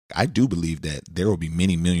I do believe that there will be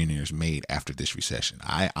many millionaires made after this recession.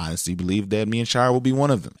 I honestly believe that me and Shire will be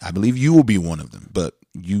one of them. I believe you will be one of them, but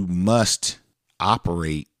you must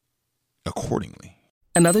operate accordingly.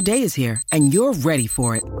 Another day is here, and you're ready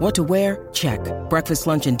for it. What to wear? Check. Breakfast,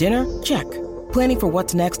 lunch, and dinner? Check. Planning for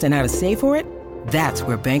what's next and how to save for it? That's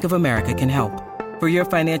where Bank of America can help. For your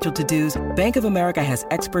financial to-dos, Bank of America has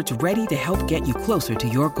experts ready to help get you closer to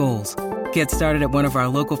your goals. Get started at one of our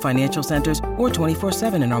local financial centers or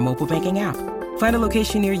 24/7 in our mobile banking app. Find a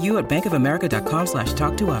location near you at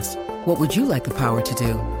bankofamerica.com/talktous. What would you like the power to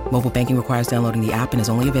do? Mobile banking requires downloading the app and is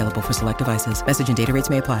only available for select devices. Message and data rates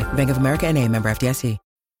may apply. Bank of America N.A., member FDIC.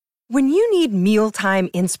 When you need mealtime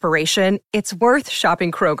inspiration, it's worth shopping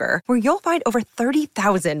Kroger, where you'll find over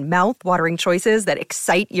 30,000 mouth-watering choices that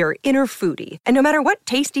excite your inner foodie. And no matter what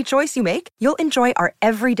tasty choice you make, you'll enjoy our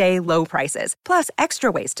everyday low prices, plus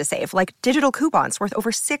extra ways to save, like digital coupons worth over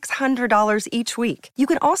 $600 each week. You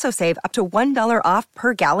can also save up to $1 off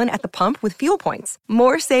per gallon at the pump with fuel points.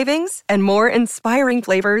 More savings and more inspiring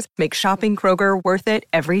flavors make shopping Kroger worth it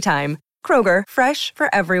every time. Kroger, fresh for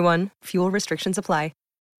everyone. Fuel restrictions apply.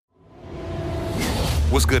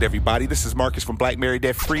 What's good, everybody? This is Marcus from Black Married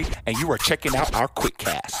Debt Free, and you are checking out our quick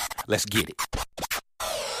cast. Let's get it.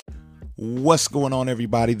 What's going on,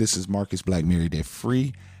 everybody? This is Marcus, Black Married Debt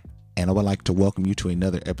Free, and I would like to welcome you to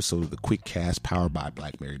another episode of the Quick Cast powered by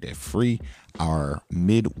Black Married Debt Free, our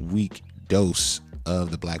midweek dose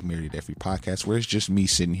of the Black Married Debt Free podcast, where it's just me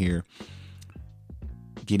sitting here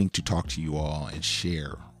getting to talk to you all and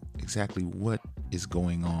share exactly what is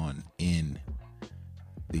going on in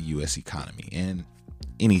the U.S. economy and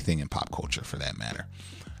anything in pop culture for that matter.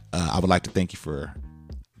 I would like to thank you for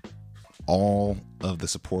all of the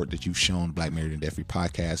support that you've shown Black Married and Debt Free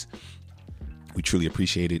podcast. We truly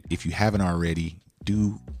appreciate it. If you haven't already,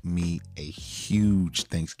 do me a huge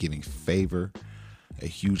Thanksgiving favor, a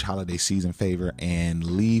huge holiday season favor, and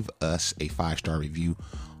leave us a 5-star review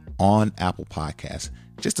on Apple Podcasts.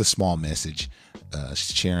 Just a small message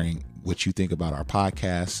sharing what you think about our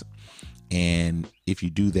podcast. And if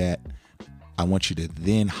you do that, I want you to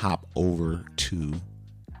then hop over to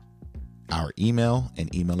our email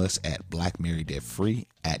and email us at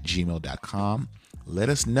blackmarrieddebtfree@gmail.com. Let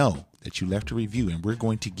us know that you left a review, and we're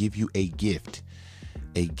going to give you a gift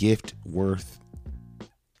worth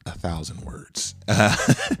 1,000 words.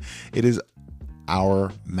 It is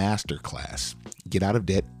our masterclass, Get Out of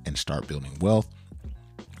Debt and Start Building Wealth,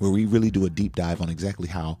 where we really do a deep dive on exactly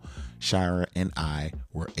how Shira and I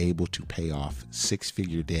were able to pay off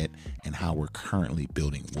 6-figure debt and how we're currently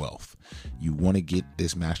building wealth. You want to get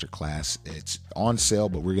this masterclass. It's on sale,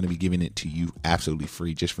 but we're going to be giving it to you absolutely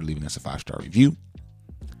free just for leaving us a 5-star review.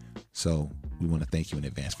 So we want to thank you in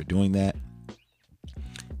advance for doing that.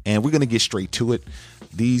 And we're going to get straight to it.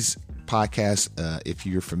 These podcasts, if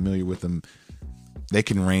you're familiar with them, they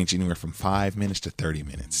can range anywhere from 5 minutes to 30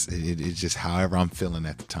 minutes. It's just however I'm feeling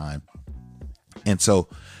at the time. And so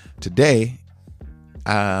today,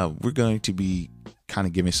 we're going to be kind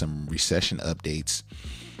of giving some recession updates.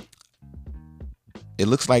 It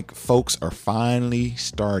looks like folks are finally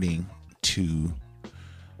starting to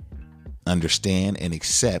understand and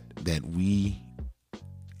accept that we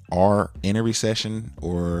are in a recession,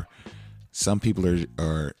 or some people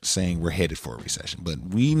are saying we're headed for a recession. But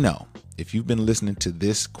we know, if you've been listening to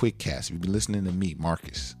this quick cast, if you've been listening to me,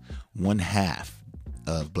 Marcus, one half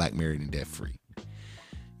of Black Married and Debt Free,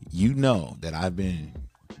 you know that I've been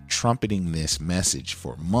trumpeting this message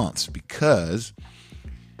for months because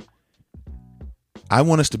I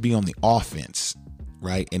want us to be on the offense,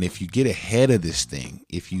 right? And if you get ahead of this thing,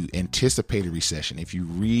 if you anticipate a recession, if you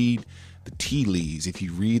read the tea leaves, if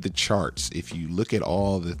you read the charts, if you look at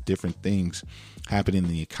all the different things happening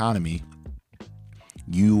in the economy,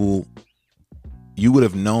 you would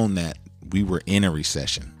have known that we were in a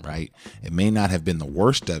recession, right? It may not have been the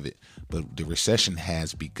worst of it, but the recession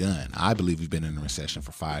has begun. I believe we've been in a recession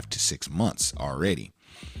for 5 to 6 months already.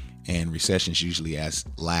 And recessions usually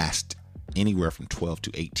last anywhere from 12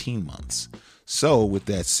 to 18 months. So with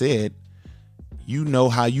that said, you know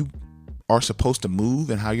how you are supposed to move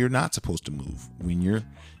and how you're not supposed to move when you're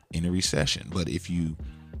in a recession. But if you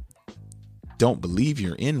don't believe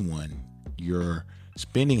you're in one, your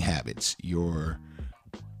spending habits, your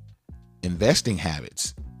investing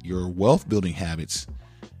habits, your wealth building habits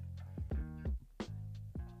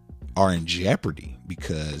are in jeopardy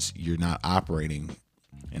because you're not operating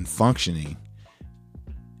and functioning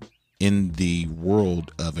in the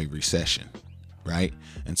world of a recession, right?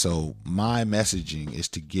 And so my messaging is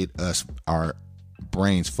to get our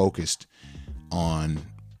brains focused on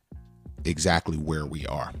exactly where we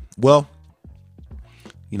are. Well,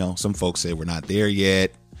 some folks say we're not there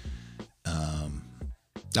yet.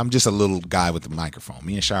 I'm just a little guy with the microphone.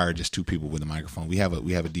 Me and Shire are just two people with a microphone. We have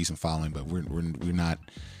a decent following, but we're not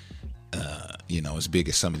as big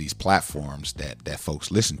as some of these platforms that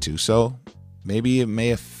folks listen to. So maybe it may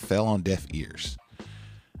have fell on deaf ears.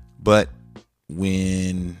 But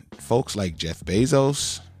when folks like Jeff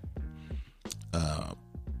Bezos,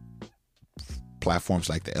 platforms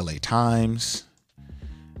like the LA Times,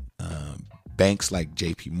 banks like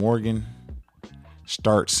JP Morgan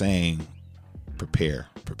start saying, prepare.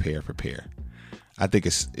 I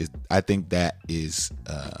think that is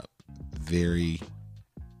very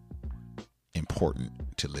important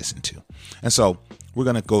to listen to. And so we're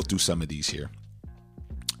going to go through some of these here.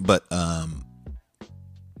 But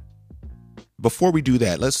before we do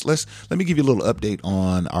that, let me give you a little update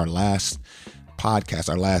on our last podcast,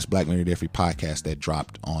 our last Black Married Debt Free podcast that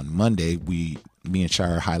dropped on Monday. Me and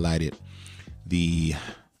Shire highlighted the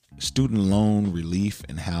student loan relief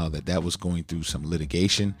and how that was going through some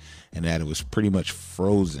litigation and that it was pretty much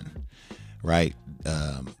frozen, right?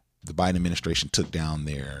 The Biden administration took down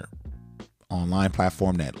their online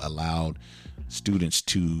platform that allowed students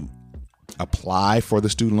to apply for the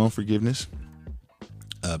student loan forgiveness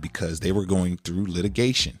because they were going through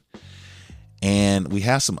litigation. And we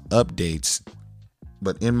have some updates,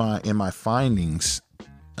 but in my findings,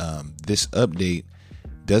 this update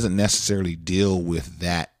doesn't necessarily deal with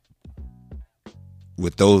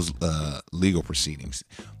those legal proceedings.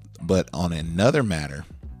 But on another matter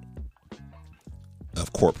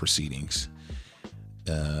of court proceedings,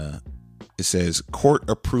 it says court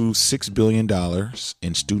approves $6 billion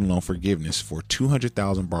in student loan forgiveness for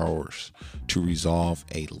 200,000 borrowers to resolve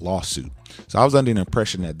a lawsuit. So I was under the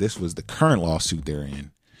impression that this was the current lawsuit they're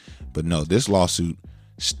in. But no, this lawsuit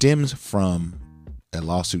stems from a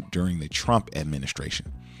lawsuit during the Trump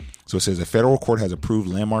administration. So it says a federal court has approved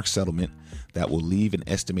landmark settlement that will leave an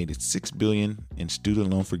estimated $6 billion in student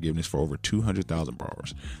loan forgiveness for over 200,000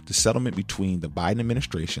 borrowers. The settlement between the Biden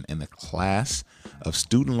administration and the class of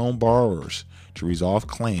student loan borrowers to resolve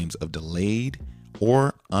claims of delayed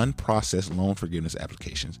or unprocessed loan forgiveness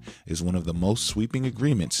applications is one of the most sweeping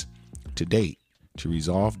agreements to date to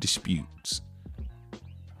resolve disputes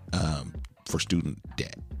for student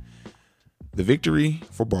debt. The victory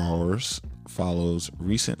for borrowers follows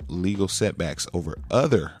recent legal setbacks over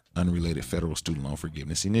other unrelated federal student loan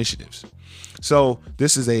forgiveness initiatives. So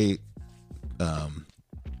this is a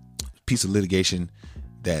piece of litigation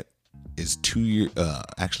that is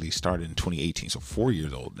actually started in 2018, so 4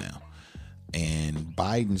 years old now. And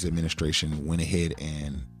Biden's administration went ahead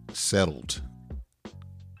and settled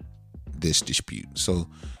this dispute. So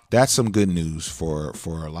that's some good news for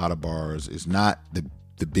a lot of borrowers. It's not the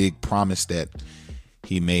big promise that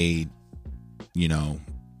he made,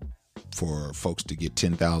 for folks to get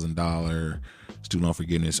 $10,000 student loan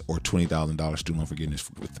forgiveness or $20,000 student loan forgiveness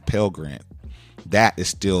with the Pell Grant. That is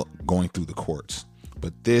still going through the courts.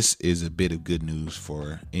 But this is a bit of good news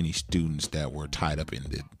for any students that were tied up in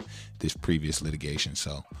this previous litigation.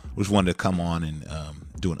 So we just wanted to come on and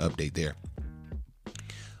do an update there.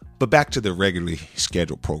 But back to the regularly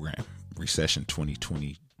scheduled program, Recession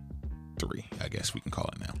 2023, I guess we can call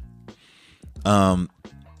it now.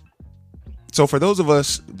 So for those of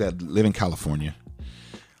us that live in California,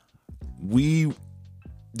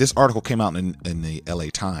 this article came out in the LA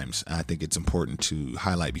Times. I think it's important to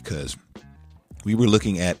highlight because we were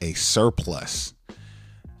looking at a surplus.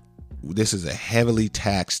 This is a heavily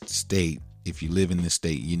taxed state. If you live in this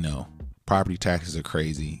state, property taxes are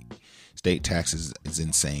crazy. State taxes is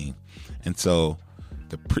insane. And so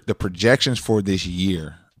the projections for this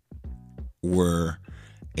year were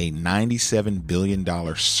a $97 billion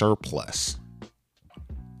surplus.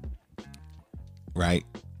 Right?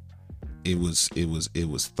 It was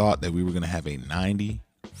thought that we were going to have a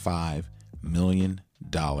 $95 million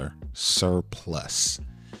surplus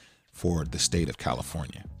for the state of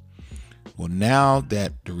California. Well, now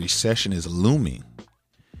that the recession is looming,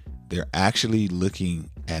 they're actually looking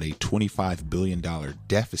at a $25 billion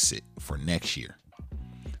deficit for next year.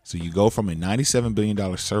 So you go from a $97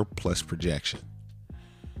 billion surplus projection.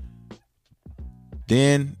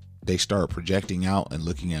 Then they start projecting out and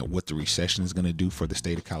looking at what the recession is going to do for the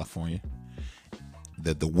state of California,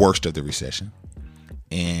 the worst of the recession.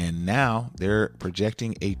 And now they're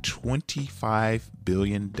projecting a $25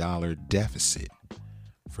 billion deficit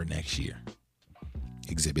for next year.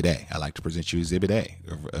 Exhibit A. I like to present you Exhibit A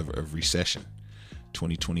of recession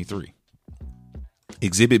 2023.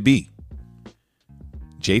 Exhibit B.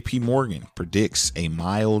 JP Morgan predicts a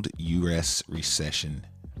mild U.S. recession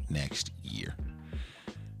next year.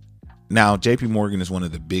 Now, JP Morgan is one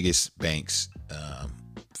of the biggest banks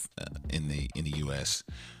in the U.S.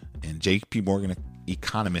 And JP Morgan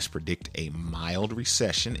economists predict a mild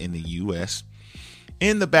recession in the U.S.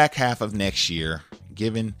 in the back half of next year,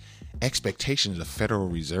 given expectations of the Federal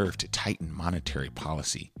Reserve to tighten monetary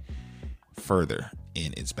policy further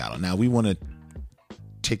in its battle. Now, we want to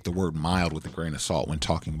take the word mild with a grain of salt when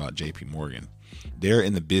talking about JP Morgan. They're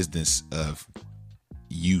in the business of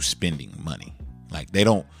you spending money. Like, they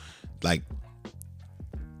don't, like,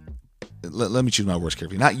 let me choose my words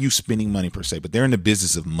carefully. Not you spending money per se, but they're in the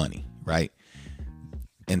business of money, right?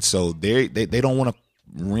 And so they don't want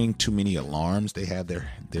to ring too many alarms. They have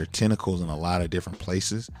their tentacles in a lot of different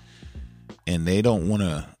places, and they don't want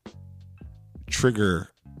to trigger,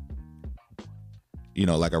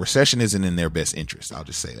 like a recession isn't in their best interest. I'll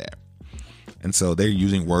just say that. And so they're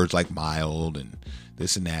using words like mild and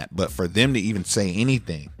this and that. But for them to even say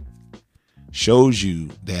anything shows you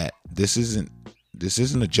that this isn't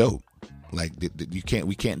a joke. Like,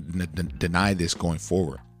 we can't deny this going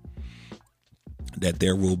forward, that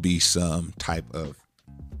there will be some type of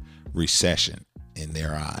recession in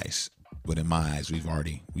their eyes. But in my eyes, we're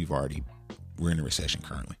in a recession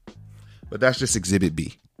currently. But that's just Exhibit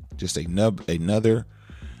B, just another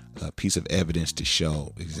piece of evidence to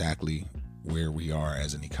show exactly where we are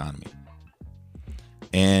as an economy.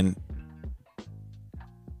 And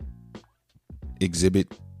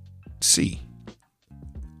Exhibit C,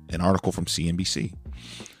 an article from CNBC,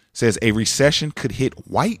 says a recession could hit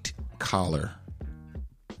white collar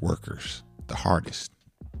workers the hardest.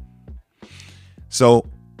 So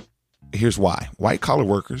here's why. White collar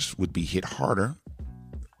workers would be hit harder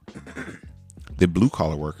than blue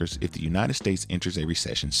collar workers if the United States enters a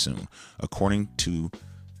recession soon, according to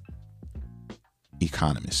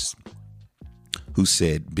economists who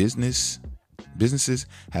said businesses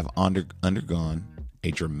have undergone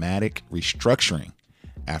a dramatic restructuring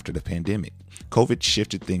after the pandemic. COVID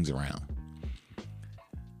shifted things around.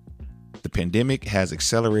 The pandemic has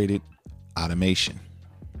accelerated automation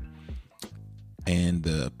and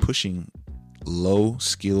pushing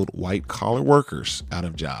low-skilled white-collar workers out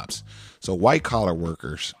of jobs. So white-collar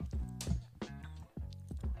workers,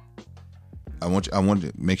 I want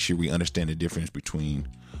to make sure we understand the difference between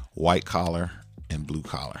white-collar and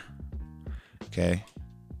blue-collar. Okay?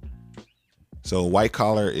 So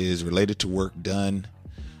white-collar is related to work done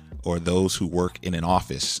or those who work in an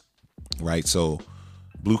office, right? So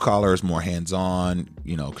blue collar is more hands-on,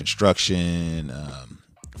 construction,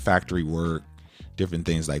 factory work, different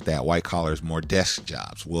things like that. White collar is more desk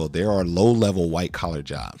jobs. Well, there are low-level white collar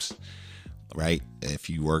jobs, right? If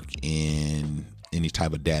you work in any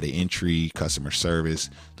type of data entry, customer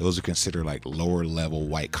service, those are considered like lower level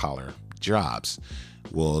white collar jobs.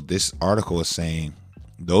 Well, this article is saying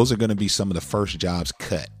those are going to be some of the first jobs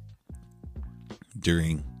cut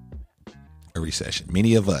during a recession.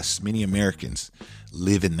 Many Americans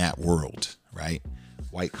live in that world, right?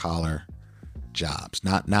 White collar jobs,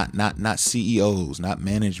 not CEOs, not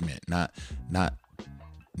management, not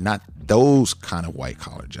those kind of white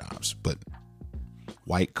collar jobs, but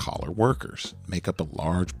white collar workers make up a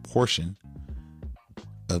large portion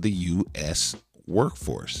of the U.S.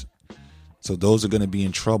 workforce. So those are going to be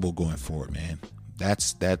in trouble going forward, man.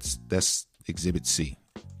 That's Exhibit C.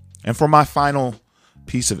 And for my final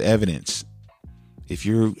piece of evidence, if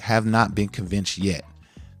you have not been convinced yet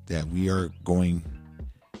that we are going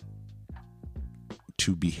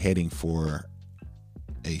to be heading for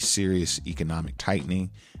a serious economic tightening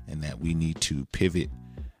and that we need to pivot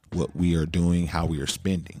what we are doing, how we are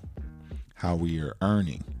spending, how we are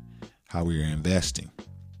earning, how we are investing,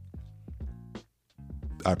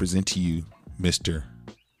 I present to you Mr.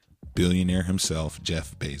 Billionaire himself,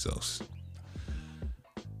 Jeff Bezos.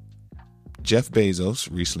 Jeff Bezos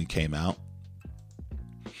recently came out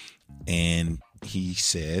and he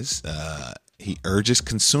says he urges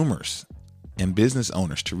consumers and business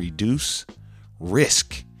owners to reduce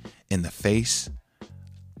risk in the face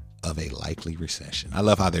of a likely recession. I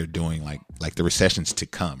love how they're doing like the recessions to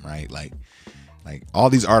come, right? Like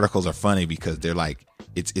all these articles are funny because they're like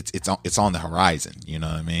it's on the horizon, you know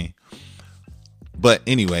what I mean? But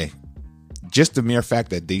anyway, just the mere fact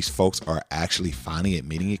that these folks are actually finally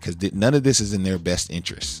admitting it, because none of this is in their best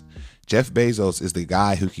interest. Jeff Bezos is the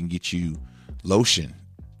guy who can get you lotion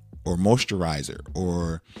or moisturizer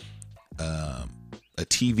or a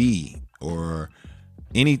TV or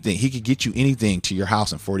anything. He could get you anything to your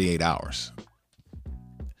house in 48 hours.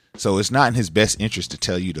 So it's not in his best interest to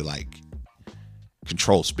tell you to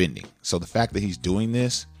control spending. So the fact that he's doing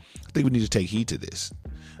this, I think we need to take heed to this.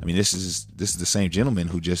 I mean, this is the same gentleman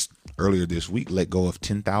who just earlier this week let go of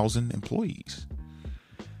 10,000 employees.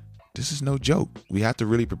 This is no joke. We have to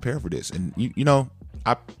really prepare for this. And you know,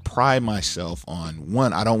 I pride myself on,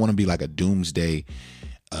 one, I don't want to be like a doomsday.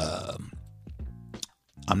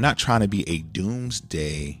 I'm not trying to be a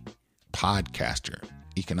doomsday podcaster,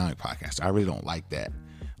 economic podcaster. I really don't like that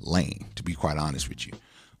lane, to be quite honest with you.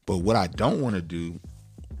 But what I don't want to do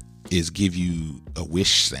is give you a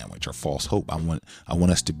wish sandwich or false hope. I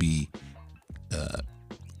want us to be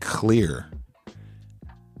clear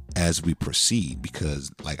as we proceed,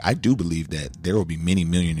 because like I do believe that there will be many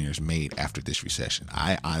millionaires made after this recession.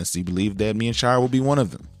 I honestly believe that me and Shire will be one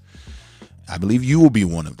of them. I believe you will be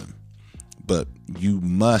one of them. But you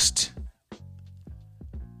must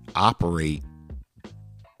operate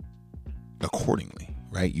accordingly,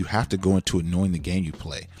 right? You have to go into it knowing the game you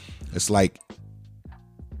play. It's like,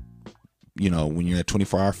 you know, when you're at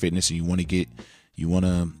 24-hour fitness and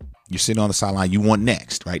you're sitting on the sideline, you want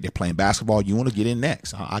next, right? They're playing basketball. You want to get in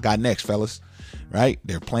next. I got next, fellas, right?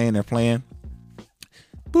 They're playing.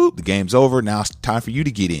 Boop, the game's over. Now it's time for you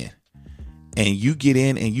to get in. And you get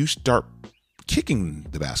in and you start kicking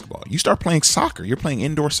the basketball. You start playing soccer. You're playing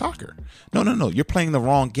indoor soccer. No. You're playing the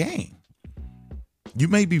wrong game. You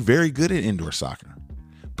may be very good at indoor soccer,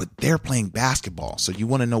 but they're playing basketball. So you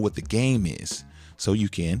want to know what the game is so you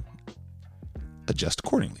can adjust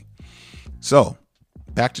accordingly. So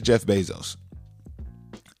back to Jeff Bezos.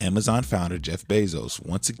 Amazon founder Jeff Bezos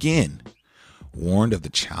once again warned of the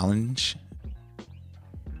challenges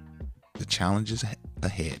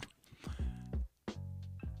ahead.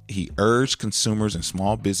 He urged consumers and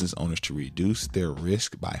small business owners to reduce their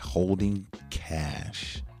risk by holding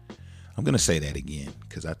cash. I'm going to say that again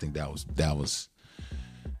because I think that was.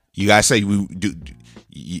 You guys say we do.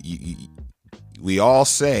 We all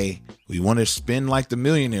say we want to spend like the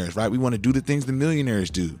millionaires, right? We want to do the things the millionaires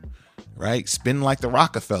do, right? Spend like the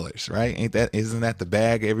Rockefellers, right? Isn't that the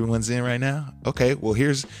bag everyone's in right now? Okay, well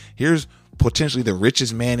here's potentially the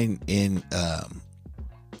richest man in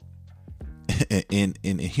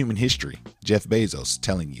human history, Jeff Bezos,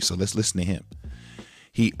 telling you. So let's listen to him.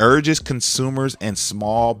 He urges consumers and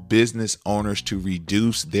small business owners to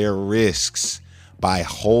reduce their risks by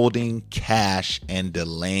holding cash and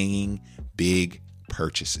delaying big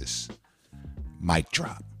purchases. Mic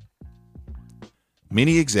drop.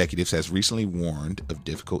 Many executives has recently warned of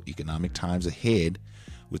difficult economic times ahead,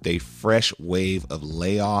 with a fresh wave of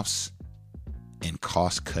layoffs and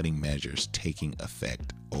cost-cutting measures taking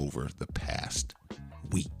effect over the past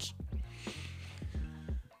week.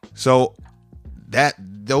 So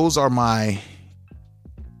those are my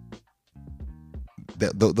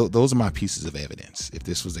pieces of evidence. If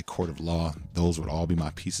this was a court of law, those would all be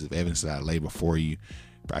my pieces of evidence that I lay before you.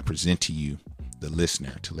 I present to you, the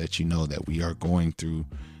listener, to let you know that we are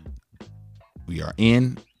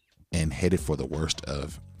in and headed for the worst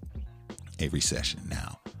of a recession.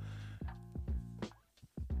 Now,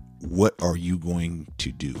 what are you going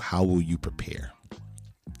to do? How will you prepare?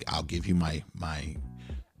 I'll give you my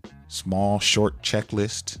small, short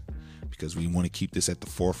checklist, because we want to keep this at the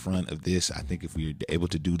forefront of this. I think if we are able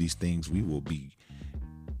to do these things, we will be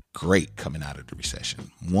great coming out of the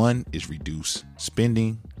recession. One is reduce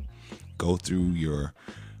spending. Go through your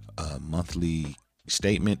monthly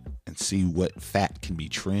statement and see what fat can be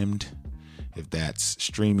trimmed. If that's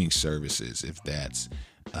streaming services, if that's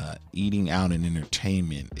eating out and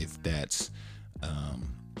entertainment, if that's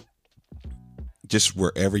just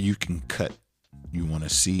wherever you can cut, you want to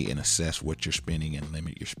see and assess what you're spending and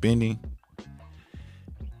limit your spending.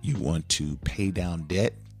 You want to pay down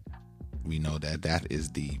debt. We know that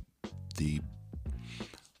is the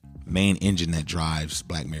main engine that drives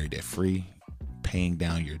Black Married Debt Free. Paying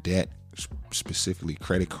down your debt, specifically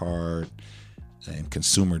credit card and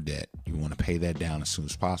consumer debt. You want to pay that down as soon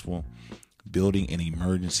as possible. Building an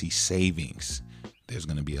emergency savings. There's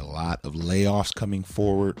going to be a lot of layoffs coming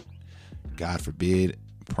forward. God forbid,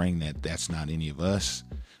 praying that that's not any of us.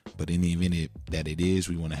 But in the event that it is,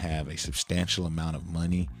 we want to have a substantial amount of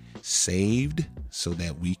money saved so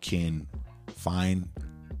that we can find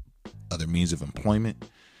other means of employment.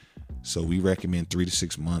 So we recommend 3 to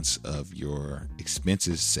 6 months of your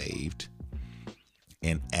expenses saved,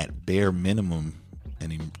 and at bare minimum, an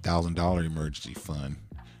 $1,000 emergency fund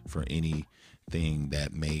for anything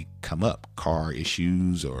that may come up, car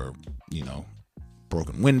issues or,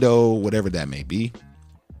 broken window, whatever that may be.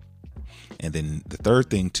 And then the third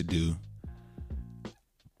thing to do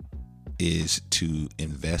is to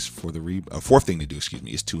invest for the rebound. Fourth thing to do,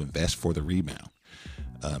 is to invest for the rebound.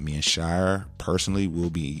 Me and Shire personally will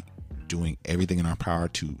be doing everything in our power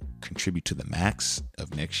to contribute to the max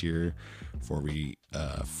of next year for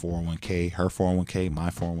 401k, her 401k, my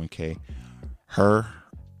 401k, her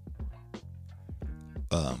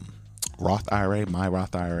Roth IRA, my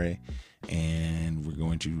Roth IRA, and we're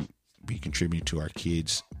going to be contributing to our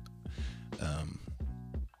kids'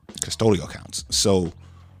 custodial accounts. So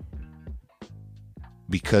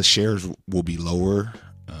because shares will be lower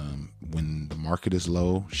when the market is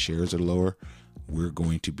low, shares are lower, we're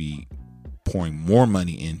going to be pouring more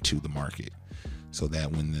money into the market so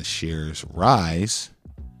that when the shares rise,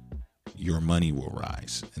 your money will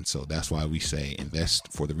rise. And so that's why we say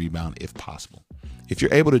invest for the rebound if possible. If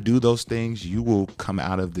you're able to do those things, you will come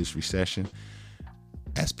out of this recession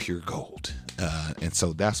as pure gold. And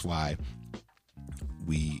so that's why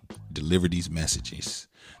we deliver these messages.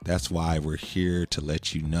 That's why we're here to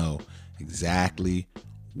let you know exactly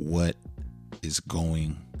what is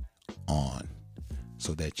going on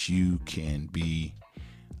so that you can be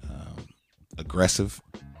aggressive.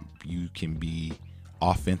 You can be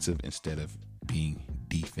offensive instead of being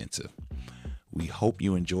defensive. We hope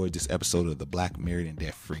you enjoyed this episode of the Black Married and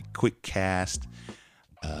Debt Free Quick Cast.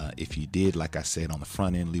 If you did, like I said on the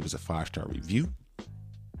front end, leave us a 5-star review.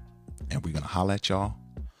 And we're going to holler at y'all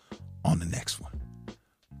on the next one.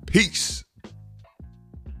 Peace.